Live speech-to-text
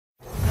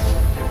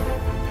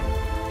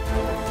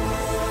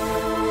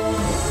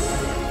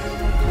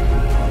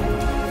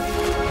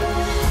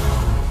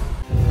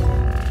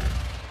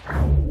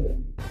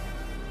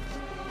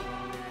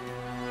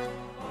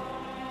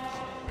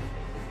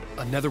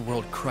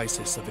netherworld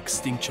crisis of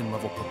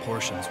extinction-level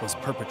proportions was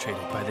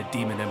perpetrated by the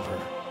Demon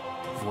Emperor,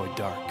 Void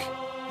Dark.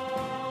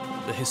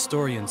 The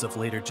historians of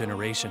later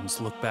generations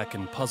look back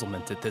in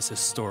puzzlement at this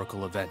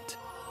historical event,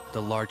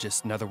 the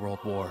largest netherworld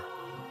war,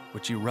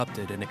 which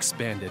erupted and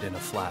expanded in a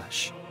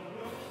flash,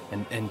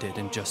 and ended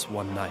in just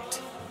one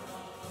night.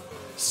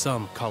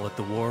 Some call it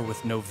the war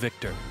with no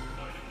victor,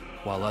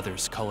 while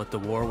others call it the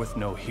war with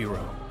no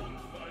hero.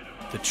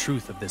 The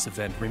truth of this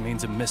event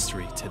remains a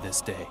mystery to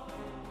this day.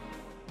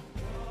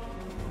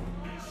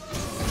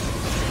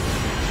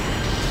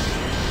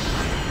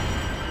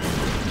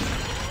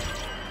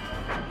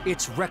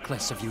 It's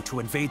reckless of you to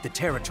invade the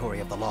territory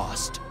of the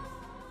Lost.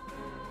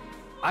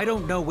 I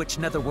don't know which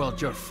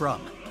netherworld you're from,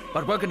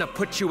 but we're gonna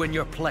put you in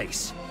your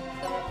place.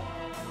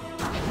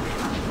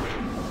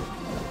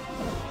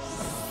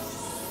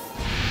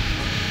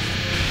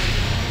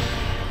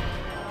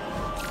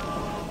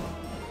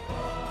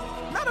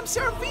 Madam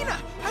Seraphina!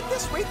 At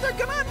this rate, they're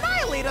gonna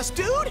annihilate us,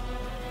 dude!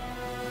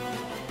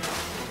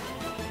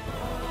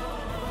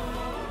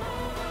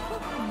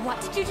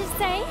 What did you just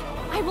say?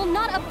 I will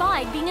not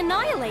abide being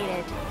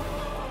annihilated.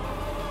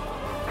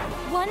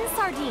 1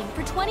 sardine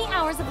for 20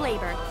 hours of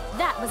labor.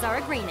 That was our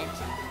agreement.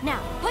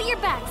 Now, put your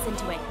backs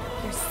into it.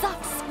 Your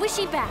soft,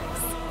 squishy backs.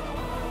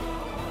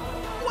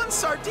 1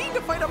 sardine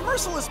to fight a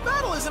merciless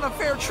battle isn't a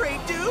fair trade,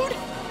 dude!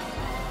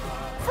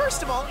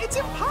 First of all, it's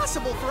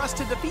impossible for us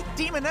to defeat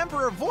Demon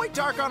Emperor Void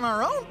Dark on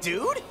our own,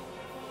 dude!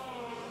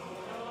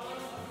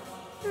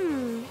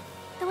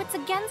 Though it's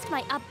against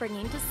my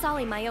upbringing to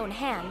sully my own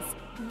hands,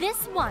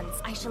 this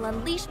once I shall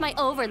unleash my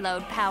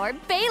overload power,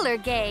 Baylor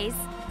Gaze!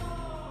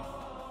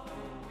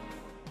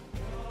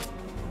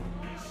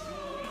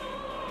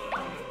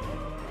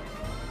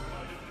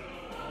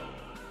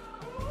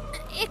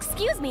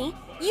 Excuse me,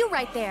 you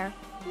right there.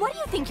 What do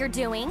you think you're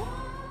doing?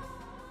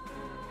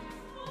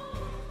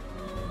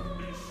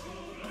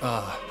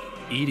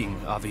 Eating,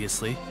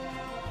 obviously.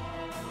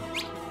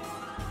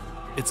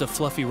 It's a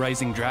fluffy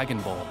rising dragon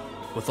bowl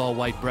with all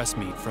white breast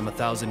meat from a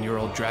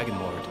 1,000-year-old dragon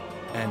lord,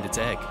 and its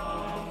egg.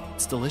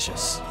 It's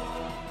delicious.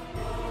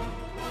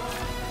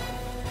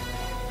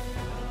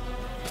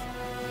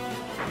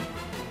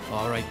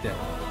 All right then,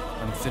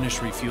 I'm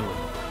finished refueling.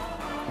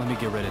 Let me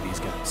get rid of these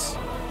guys.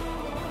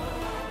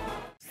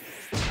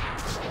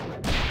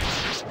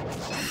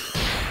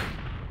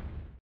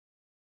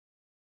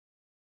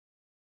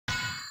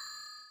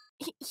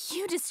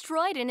 You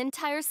destroyed an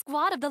entire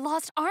squad of the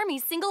Lost Army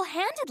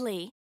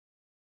single-handedly.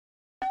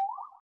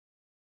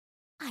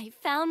 I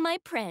found my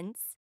prince.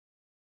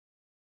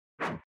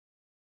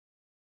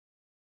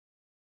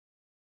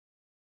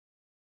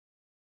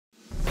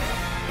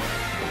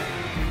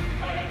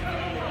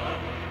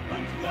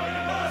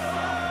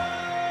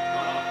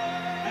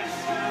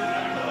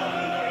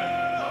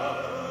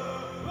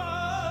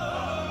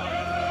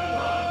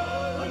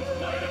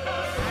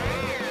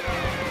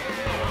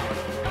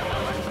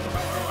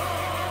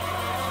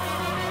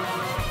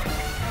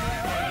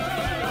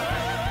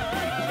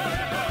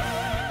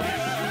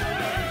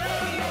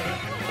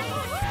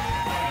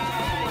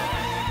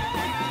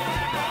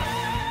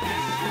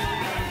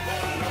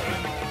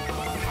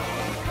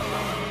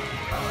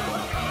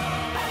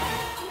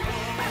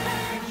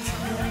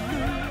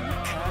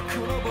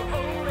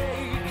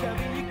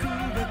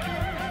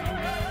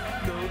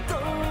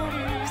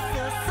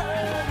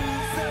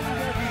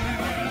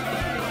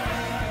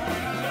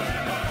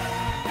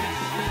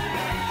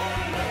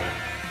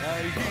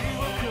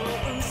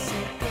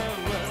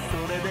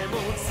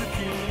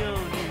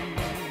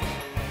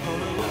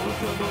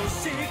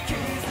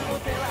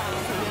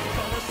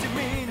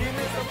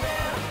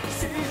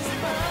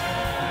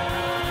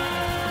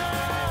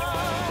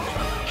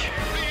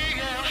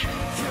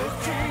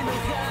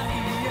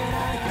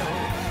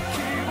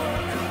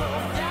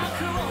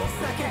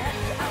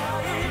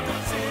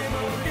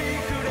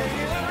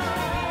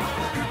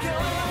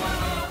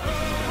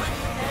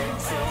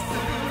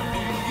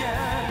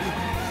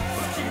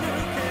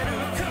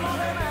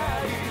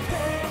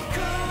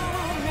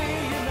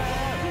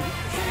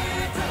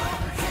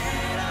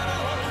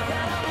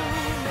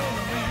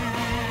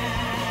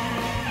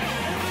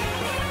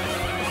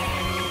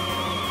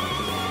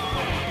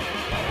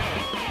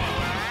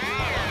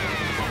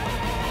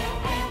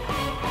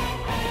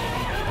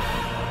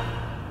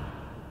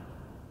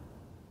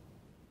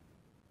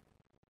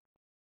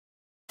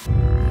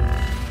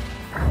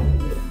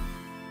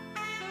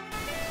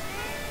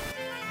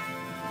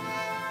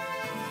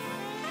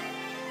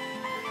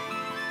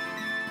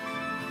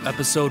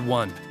 Episode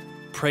 1,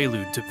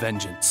 Prelude to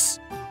Vengeance.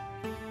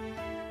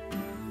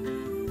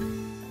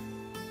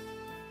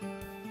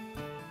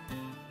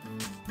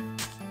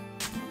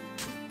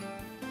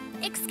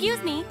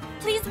 Excuse me,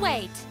 please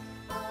wait.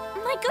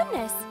 My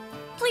goodness,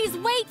 please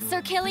wait,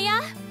 Sir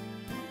Killia.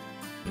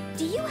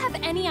 Do you have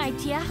any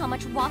idea how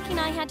much walking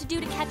I had to do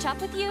to catch up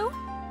with you?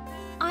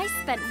 I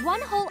spent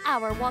 1 whole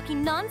hour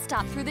walking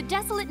non-stop through the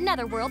desolate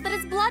netherworld that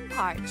is blood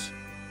parch.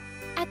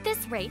 At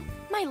this rate,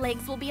 my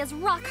legs will be as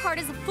rock hard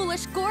as a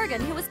foolish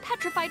gorgon who was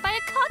petrified by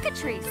a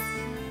cockatrice.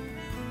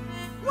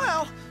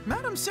 Well,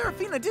 Madame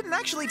Seraphina didn't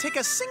actually take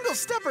a single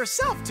step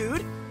herself,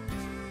 dude.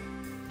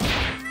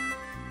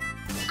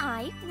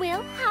 I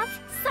will have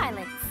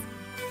silence.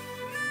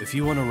 If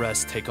you want to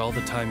rest, take all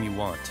the time you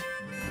want.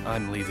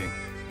 I'm leaving.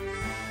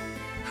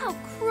 How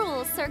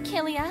cruel, Sir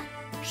Kilia.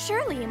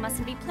 Surely you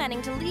mustn't be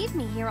planning to leave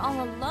me here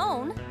all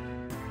alone.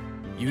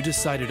 You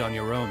decided on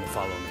your own to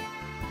follow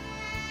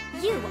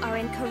me. You are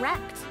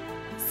incorrect.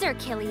 Sir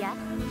Kilia,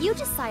 you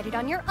decided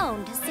on your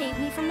own to save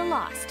me from the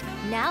Lost.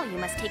 Now you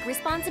must take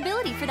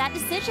responsibility for that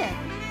decision.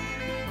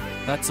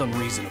 That's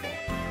unreasonable.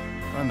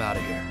 I'm out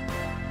of here.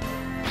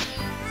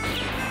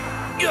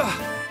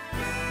 Ugh!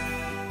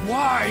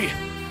 Why?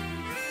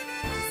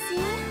 See?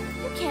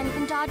 You can't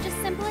even dodge a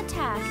simple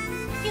attack.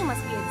 You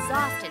must be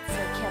exhausted,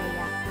 Sir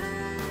Kilia.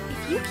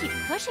 If you keep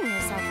pushing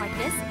yourself like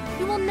this,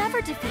 you will never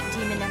defeat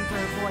Demon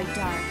Emperor Void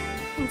Dark.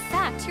 In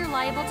fact, you're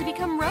liable to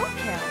become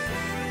roadkill.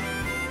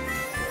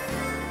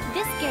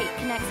 This gate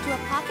connects to a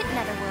pocket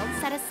netherworld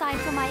set aside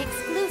for my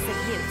exclusive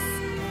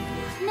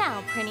use.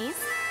 Now, Prinnies,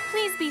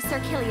 please be Sir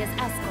Kilia's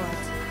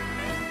escort.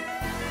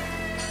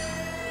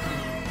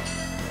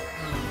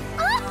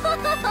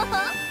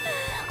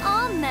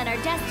 All men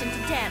are destined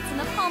to dance in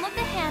the palm of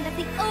the hand of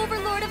the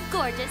Overlord of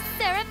Gorgeous,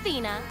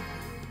 Seraphina.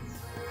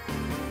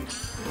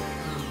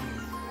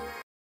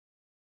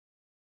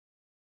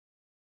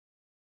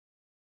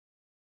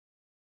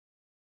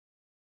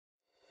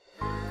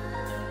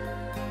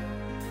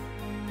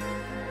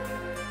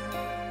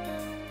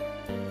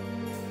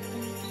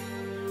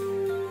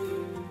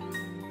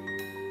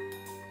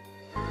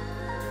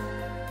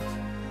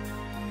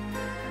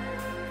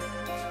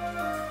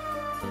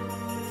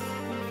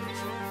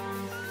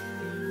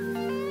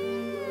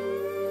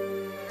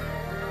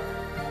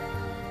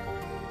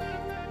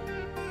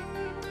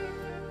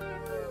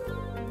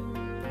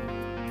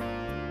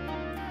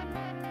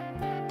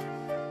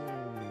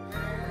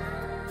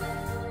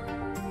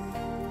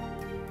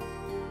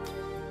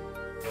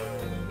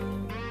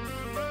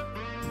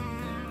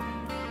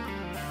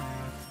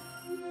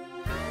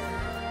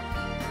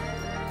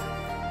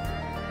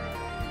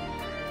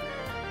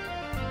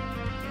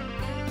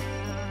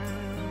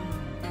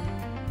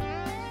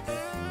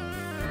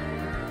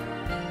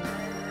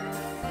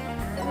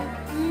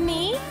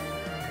 Me?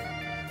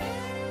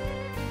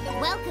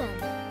 Welcome.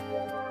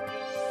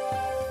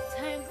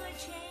 Times are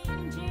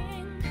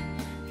changing,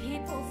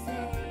 people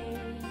say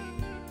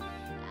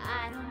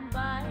I don't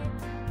buy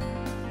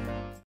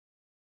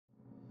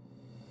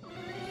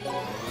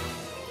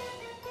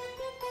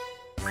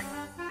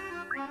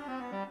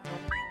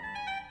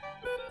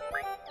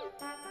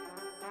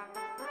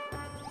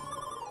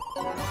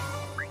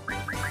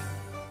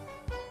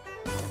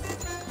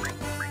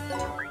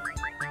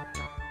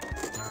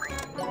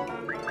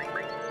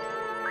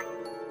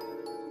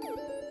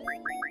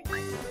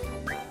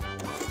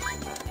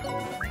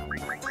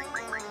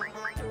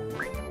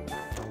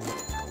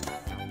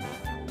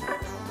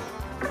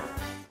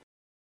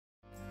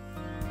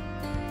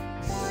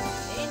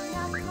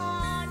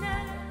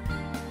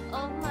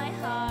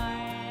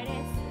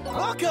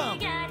Welcome!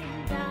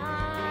 getting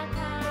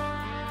darker.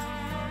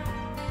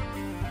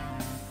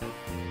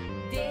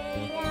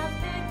 Day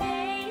after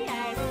day I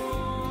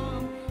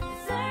roam,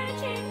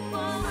 searching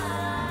for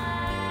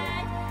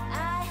what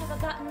I have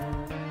forgotten.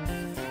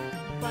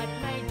 But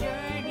my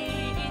journey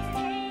is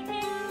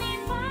taking me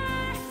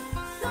far,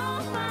 so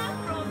far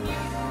from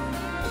you.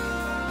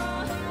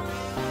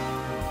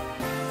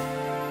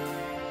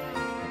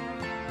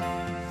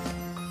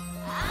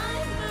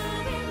 I'm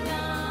moving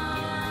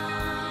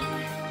on,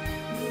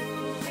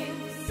 moving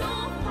so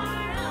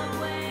far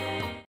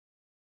away.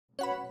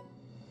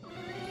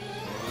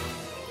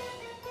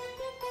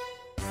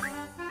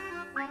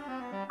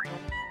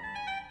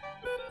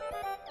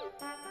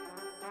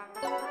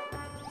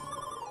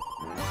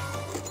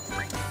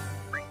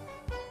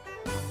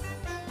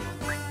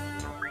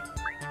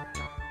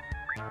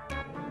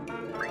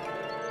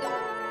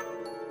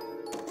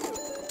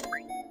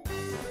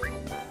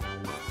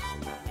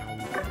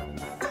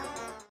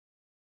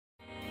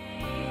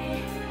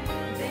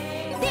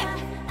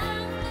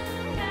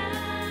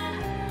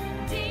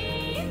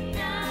 Deep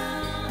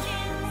down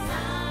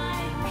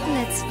inside,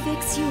 Let's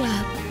fix you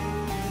up.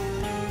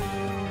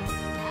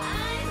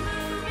 I'm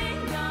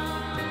moving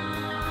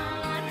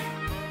on.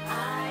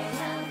 I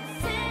am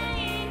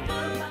saying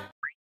goodbye.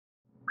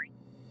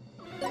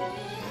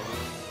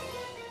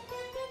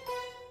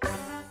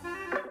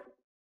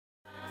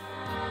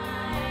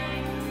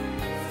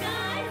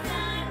 Skies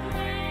are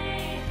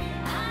gray.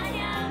 I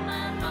am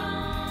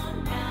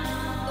alone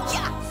now.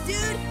 Yeah,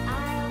 dude! I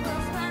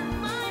will spend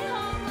my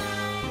whole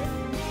life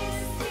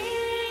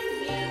missing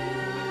you.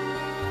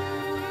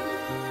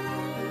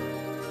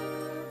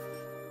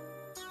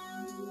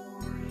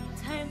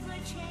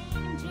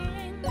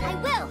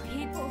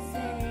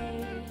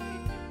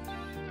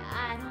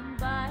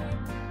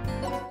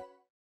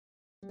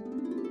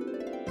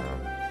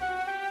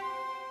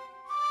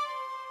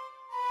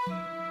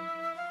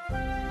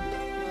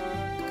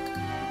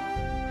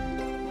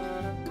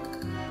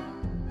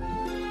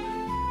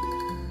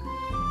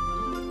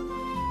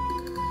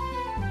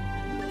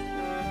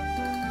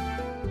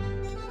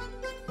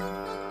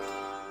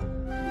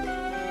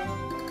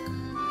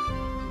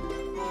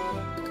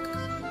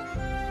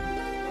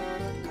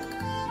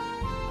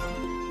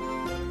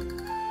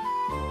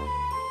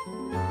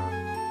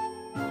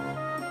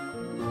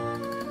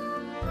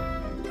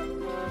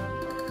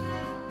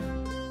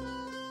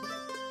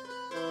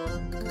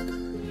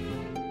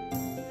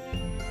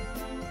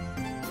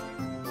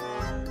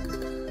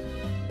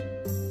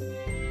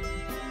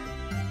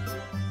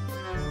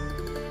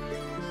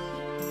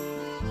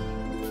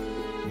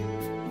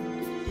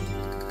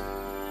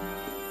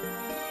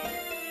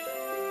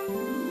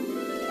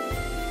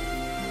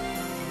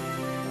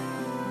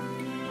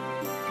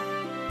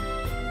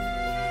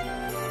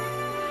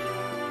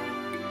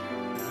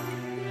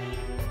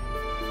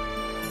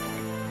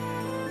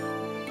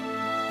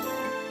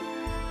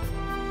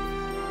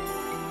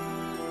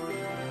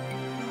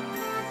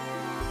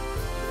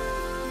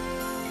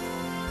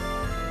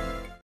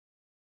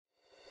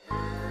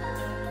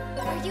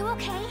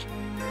 okay?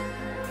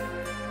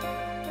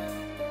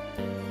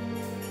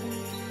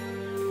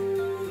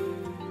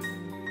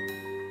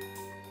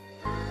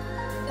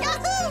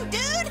 Yahoo,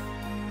 dude!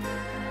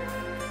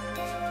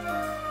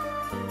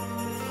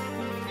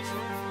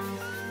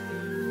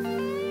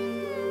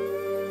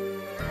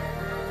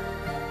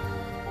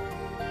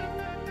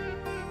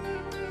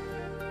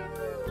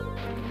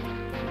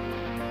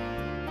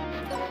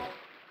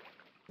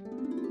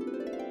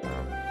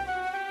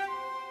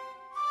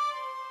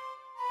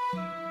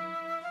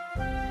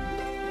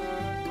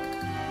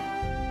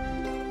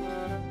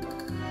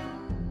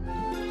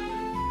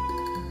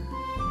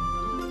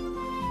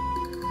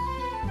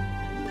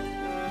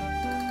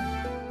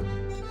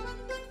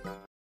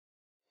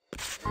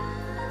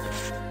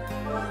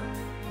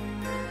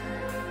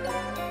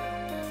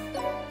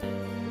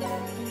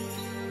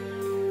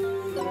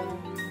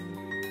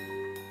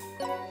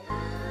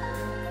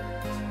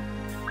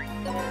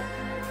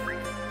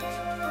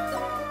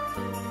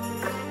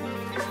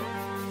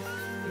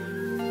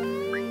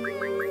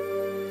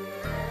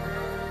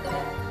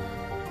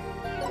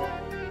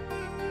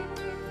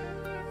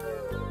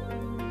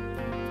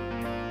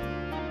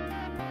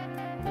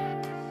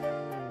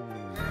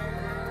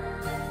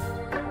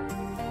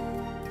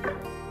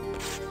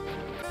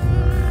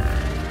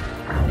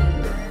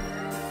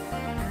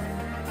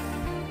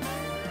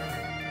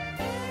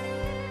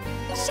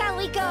 Shall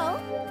we go?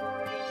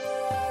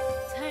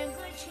 Times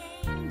are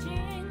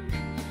changing.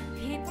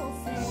 People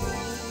say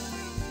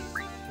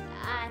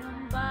I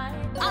don't buy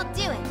it. I'll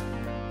do it.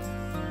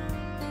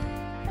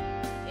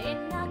 In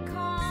a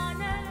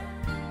corner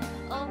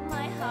of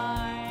my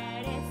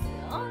heart, it's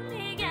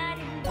only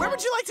getting. Where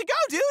would you like to go,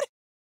 dude?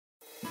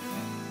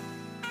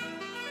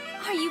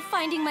 Are you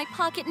finding my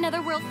pocket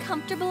netherworld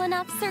comfortable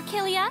enough, Sir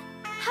Kilia?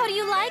 How do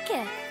you like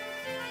it?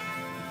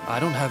 I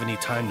don't have any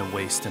time to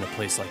waste in a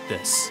place like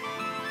this.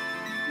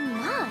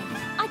 My,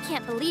 I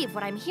can't believe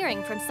what I'm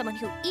hearing from someone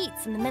who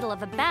eats in the middle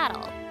of a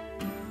battle.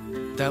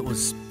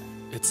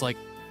 It's like,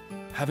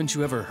 haven't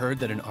you ever heard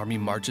that an army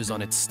marches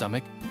on its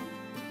stomach?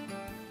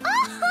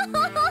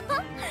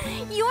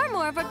 You're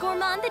more of a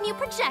gourmand than you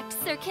project,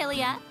 Sir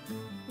Kilia.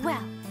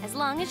 Well, as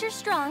long as you're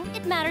strong,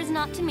 it matters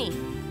not to me.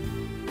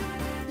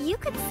 You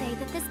could say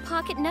that this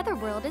pocket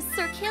netherworld is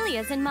Sir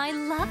Kilia's and my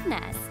love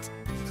nest.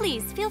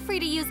 Please, feel free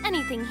to use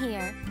anything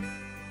here.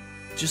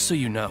 Just so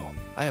you know,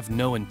 I have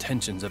no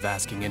intentions of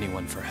asking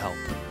anyone for help.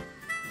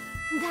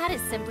 That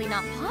is simply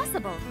not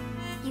possible.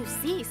 You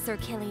see, Sir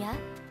Kilia,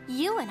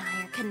 you and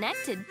I are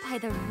connected by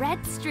the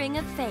red string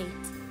of fate.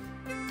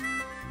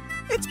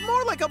 It's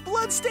more like a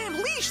blood-stained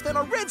leash than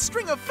a red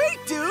string of fate,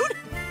 dude!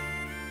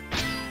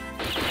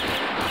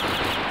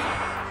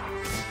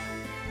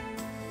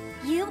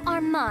 You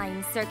are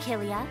mine, Sir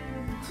Kilia.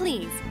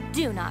 Please,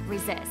 do not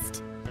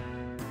resist.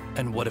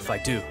 And what if I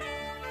do?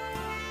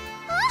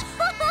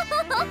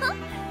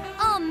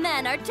 All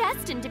men are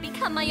destined to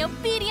become my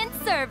obedient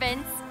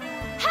servants.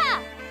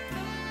 Ha!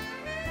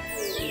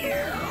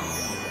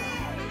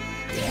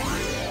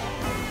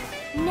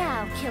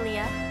 Now,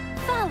 Kilia,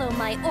 follow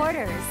my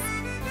orders.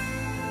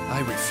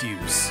 I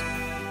refuse.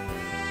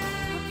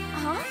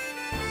 Huh?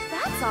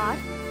 That's odd.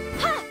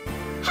 Ha!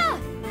 Ha!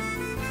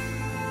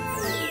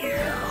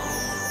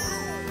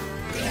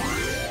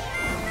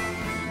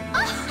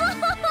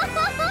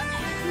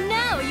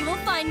 Now you will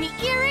find me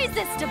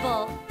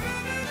irresistible.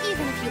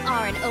 Even if you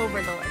are an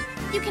overlord,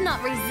 you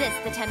cannot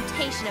resist the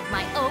temptation of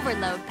my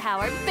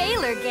overload-powered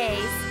Baylor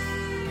gaze.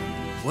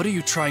 What are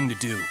you trying to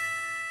do?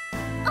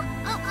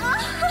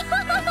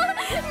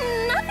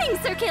 Nothing,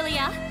 Sir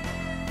Kilia.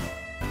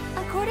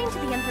 According to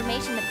the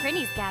information the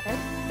Prinnies gathered,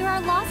 there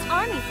are lost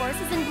army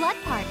forces in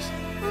Bloodparch.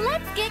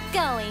 Let's get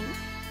going.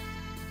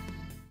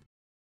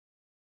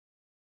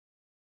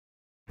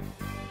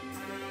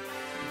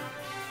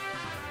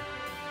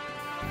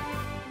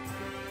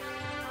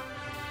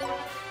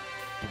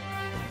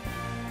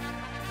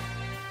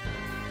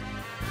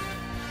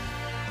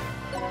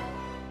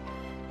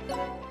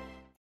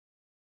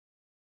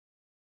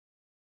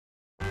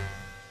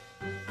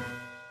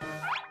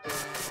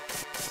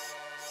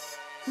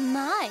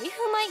 My,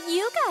 who might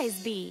you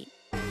guys be?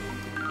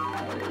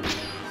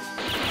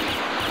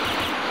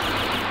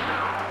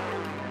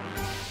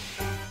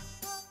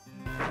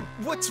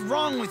 What's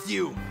wrong with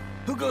you?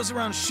 Who goes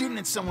around shooting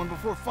at someone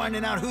before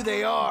finding out who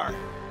they are?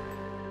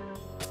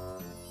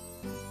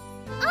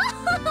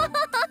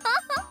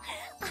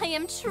 I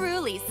am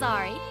truly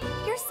sorry.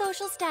 Your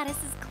social status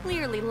is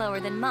clearly lower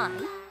than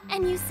mine,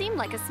 and you seem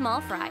like a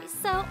small fry,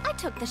 so I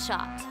took the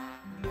shot.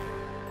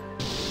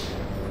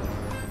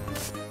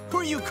 Who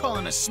are you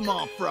calling a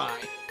small fry?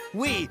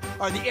 We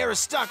are the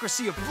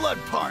aristocracy of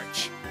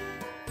Bloodparch.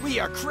 We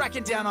are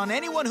cracking down on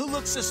anyone who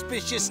looks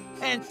suspicious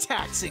and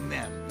taxing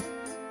them.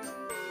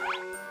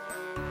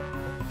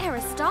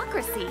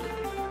 Aristocracy?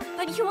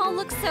 But you all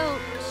look so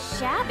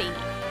shabby.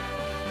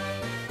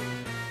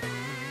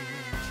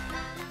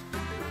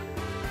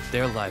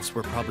 Their lives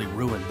were probably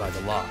ruined by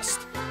the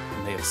Lost,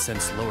 and they have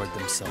since lowered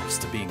themselves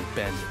to being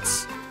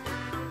bandits.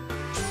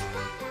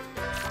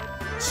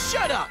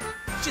 Shut up!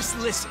 Just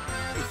listen.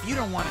 If you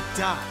don't want to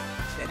die,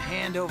 then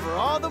hand over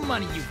all the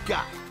money you've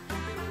got.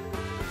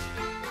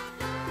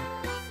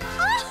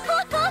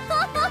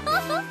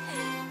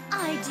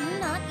 I do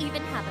not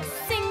even have a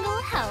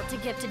single hell to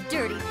give to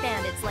dirty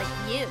bandits like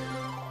you.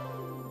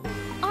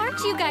 Aren't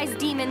you guys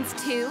demons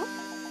too?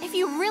 If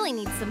you really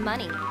need some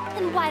money,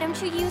 then why don't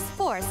you use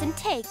force and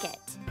take it?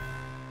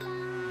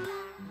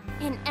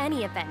 In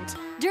any event,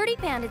 dirty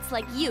bandits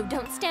like you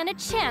don't stand a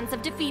chance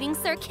of defeating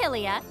Sir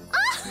Kilia.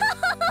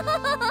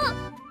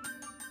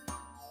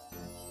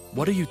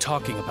 What are you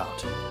talking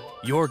about?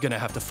 You're gonna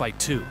have to fight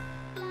too.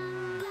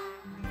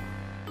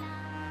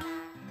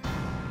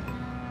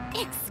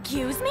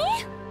 Excuse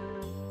me?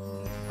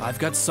 I've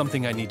got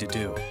something I need to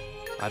do.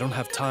 I don't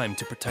have time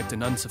to protect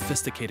an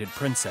unsophisticated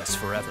princess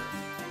forever.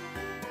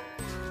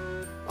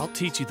 I'll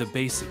teach you the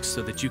basics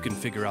so that you can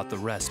figure out the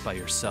rest by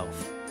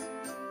yourself.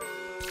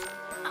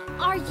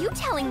 Are you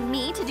telling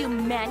me to do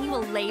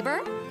manual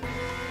labor?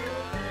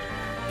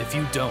 If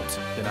you don't,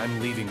 then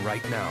I'm leaving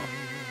right now.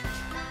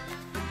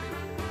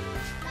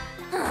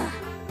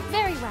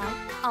 Very well,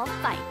 I'll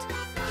fight.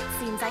 It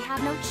seems I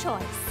have no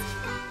choice.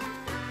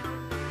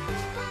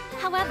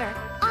 However,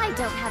 I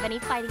don't have any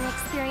fighting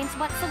experience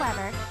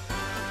whatsoever.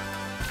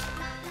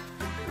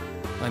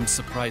 I'm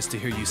surprised to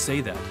hear you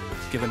say that,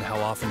 given how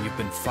often you've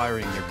been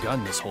firing your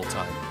gun this whole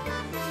time.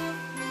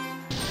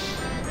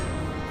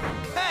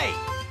 Hey!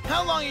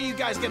 How long are you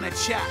guys gonna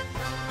chat?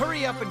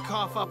 Hurry up and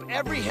cough up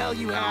every hell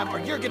you have, or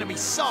you're gonna be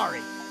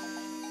sorry!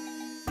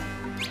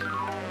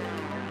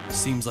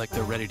 Seems like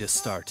they're ready to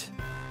start.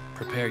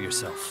 Prepare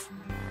yourself.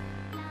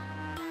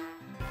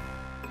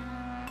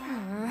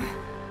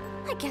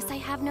 I guess I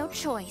have no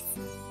choice.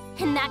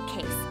 In that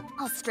case,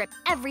 I'll strip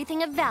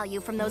everything of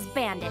value from those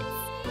bandits.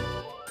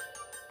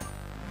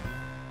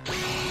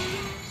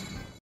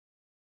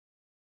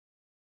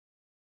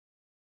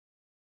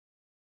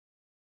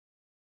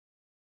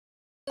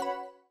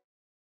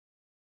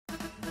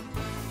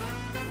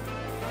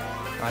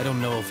 I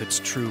don't know if it's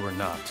true or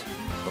not,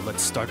 but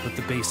let's start with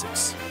the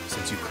basics,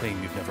 since you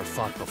claim you've never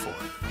fought before.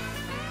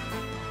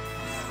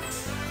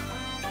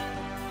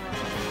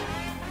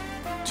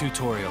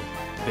 Tutorial,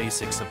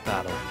 Basics of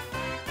Battle.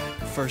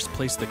 First,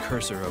 place the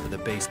cursor over the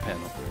base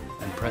panel,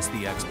 and press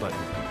the X button.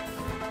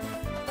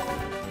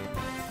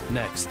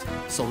 Next,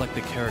 select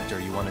the character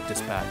you want to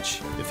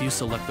dispatch. If you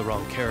select the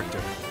wrong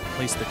character,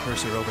 place the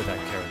cursor over that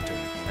character,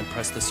 and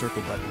press the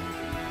circle button.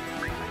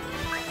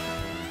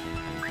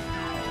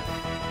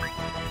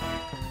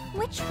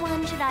 Which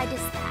one should I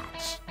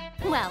dispatch?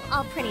 Well,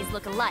 all Prinnies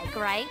look alike,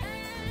 right?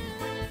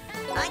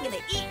 I'm gonna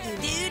eat you,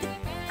 dude!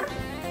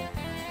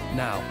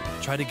 Now,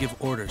 try to give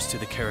orders to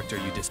the character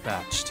you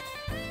dispatched.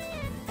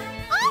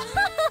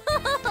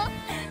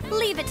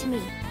 Leave it to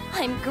me.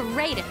 I'm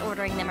great at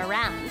ordering them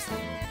around.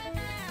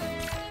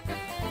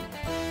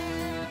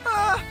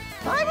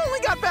 I've only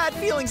got bad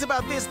feelings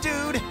about this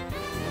dude!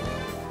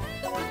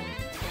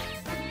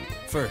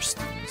 First,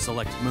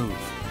 select Move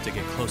to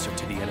get closer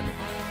to the enemy.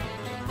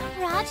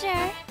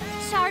 Roger.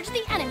 Charge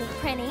the enemy,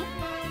 Prinny.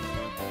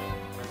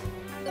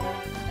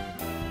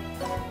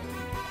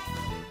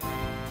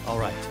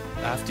 Alright,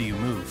 after you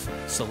move,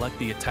 select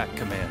the attack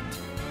command.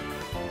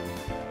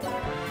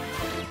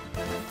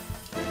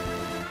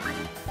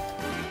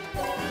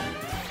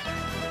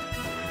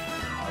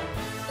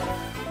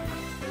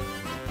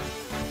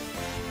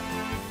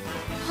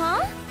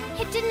 Huh?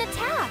 It didn't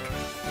attack.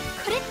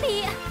 Could it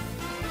be...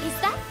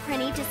 Is that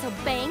Prinny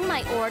disobeying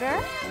my order?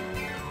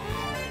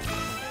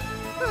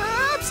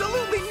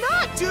 Absolutely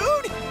not,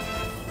 dude!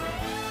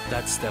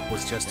 That step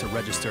was just to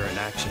register an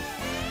action.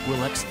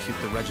 We'll execute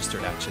the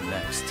registered action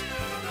next.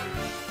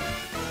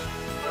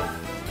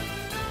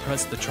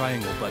 Press the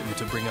triangle button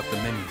to bring up the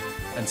menu,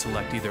 and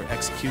select either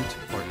Execute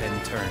or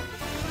End Turn.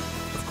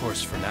 Of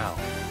course, for now.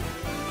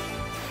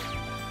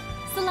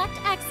 Select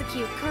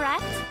Execute,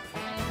 correct?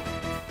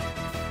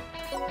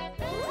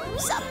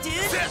 Sup,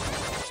 dude?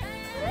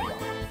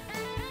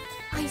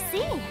 I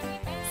see.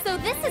 So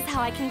this is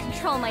how I can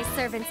control my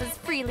servants as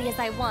freely as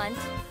I want.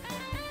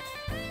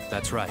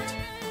 That's right.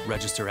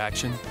 Register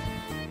action,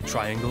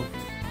 triangle,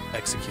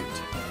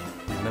 execute.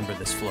 Remember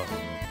this flow.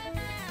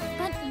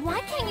 But why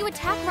can't you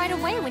attack right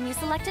away when you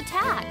select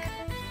attack?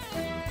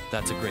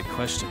 That's a great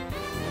question.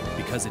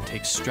 Because it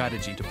takes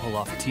strategy to pull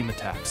off team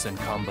attacks and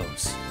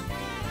combos.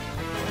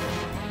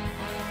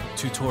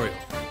 Tutorial,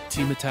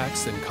 team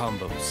attacks and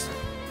combos.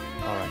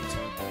 Alright,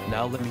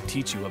 now let me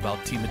teach you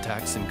about team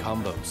attacks and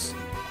combos.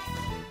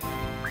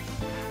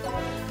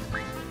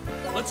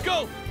 Let's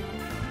go!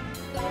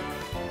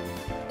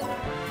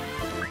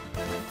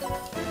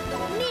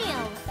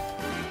 Kneel!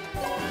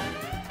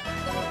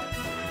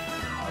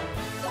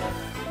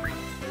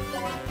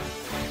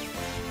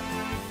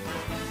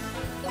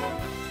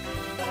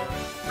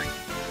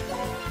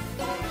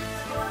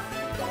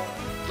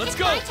 Let's It's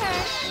go! my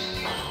turn!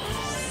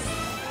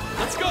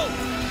 Let's go!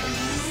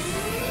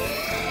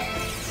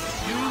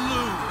 You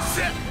lose!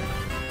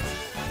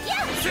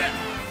 Yeah!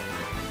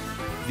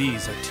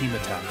 These are team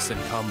attacks and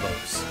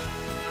combos.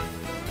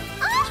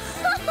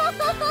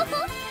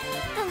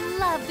 The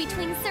love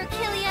between Sir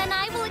Killia and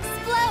I will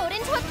explode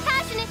into a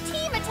passionate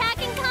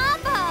team-attacking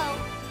combo!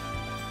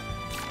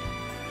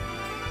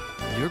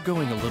 You're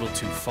going a little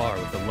too far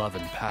with the love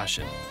and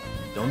passion.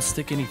 Don't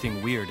stick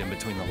anything weird in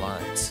between the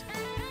lines.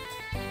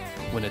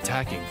 When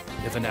attacking,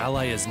 if an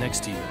ally is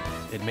next to you,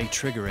 it may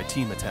trigger a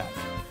team attack.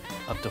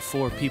 Up to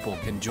 4 people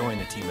can join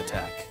a team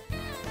attack.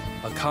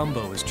 A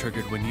combo is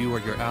triggered when you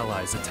or your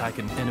allies attack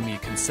an enemy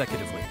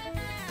consecutively.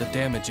 The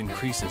damage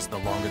increases the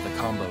longer the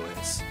combo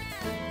is.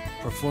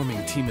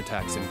 Performing team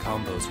attacks and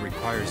combos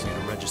requires you to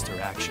register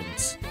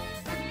actions.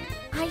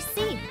 I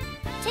see.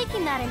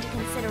 Taking that into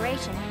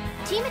consideration,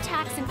 team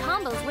attacks and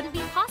combos wouldn't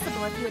be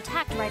possible if you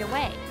attacked right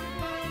away.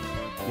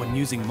 When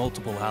using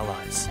multiple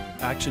allies,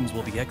 actions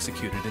will be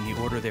executed in the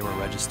order they were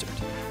registered.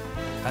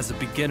 As a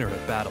beginner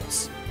at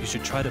battles, you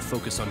should try to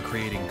focus on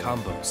creating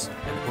combos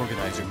and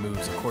organize your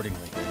moves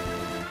accordingly.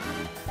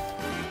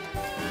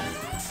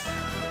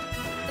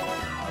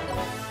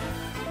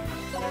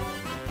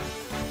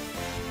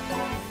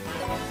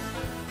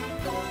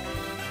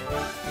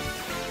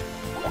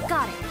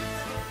 Got it.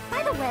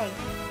 By the way,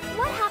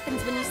 what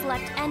happens when you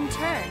select end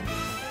turn?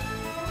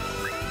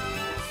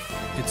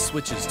 It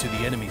switches to the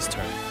enemy's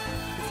turn.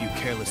 If you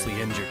carelessly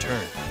end your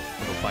turn,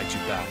 it'll bite you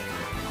back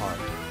hard.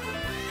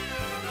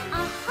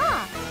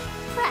 Aha!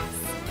 Press.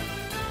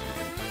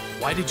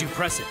 Why did you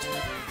press it?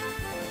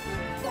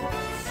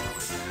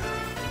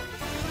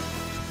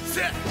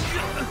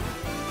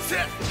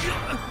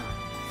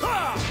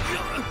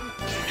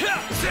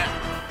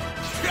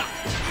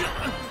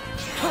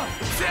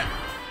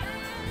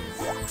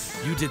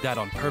 You did that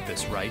on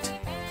purpose, right?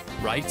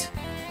 Right?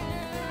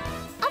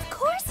 Of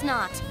course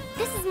not!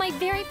 This is my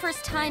very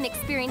first time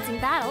experiencing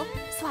battle,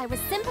 so I was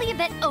simply a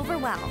bit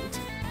overwhelmed.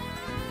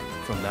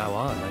 From now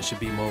on, I should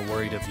be more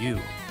worried of you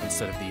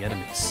instead of the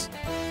enemies.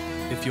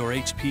 If your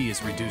HP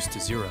is reduced to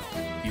 0,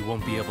 you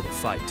won't be able to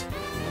fight.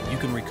 You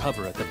can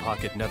recover at the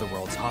Pocket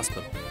Netherworld's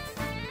hospital.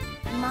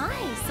 My,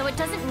 so it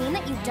doesn't mean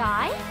that you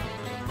die?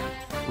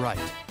 Right,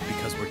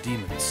 because we're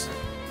demons.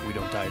 We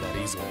don't die that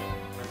easily.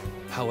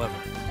 However,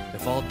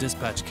 if all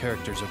dispatch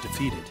characters are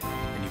defeated,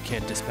 and you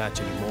can't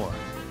dispatch anymore,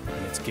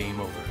 then it's game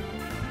over.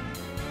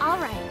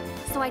 Alright,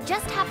 so I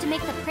just have to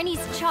make the Prinny's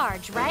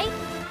charge, right?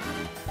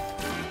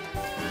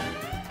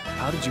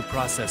 How did you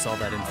process all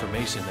that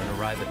information and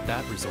arrive at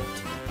that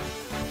result?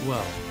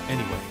 Well,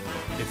 anyway,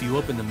 if you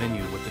open the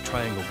menu with the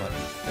triangle button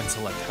and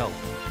select Help,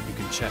 you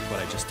can check what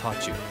I just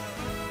taught you.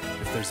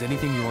 If there's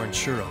anything you aren't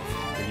sure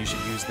of, then you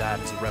should use that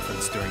as a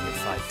reference during your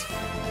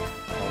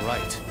fight.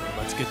 Alright,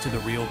 let's get to the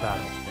real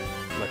battle.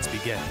 Let's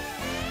begin.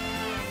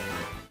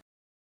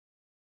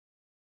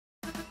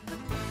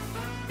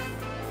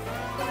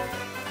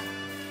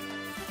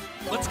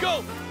 Let's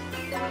go!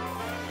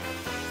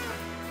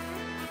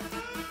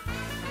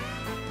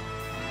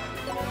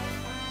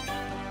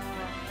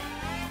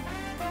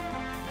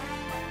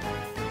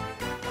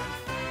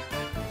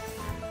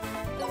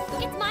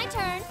 It's my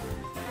turn!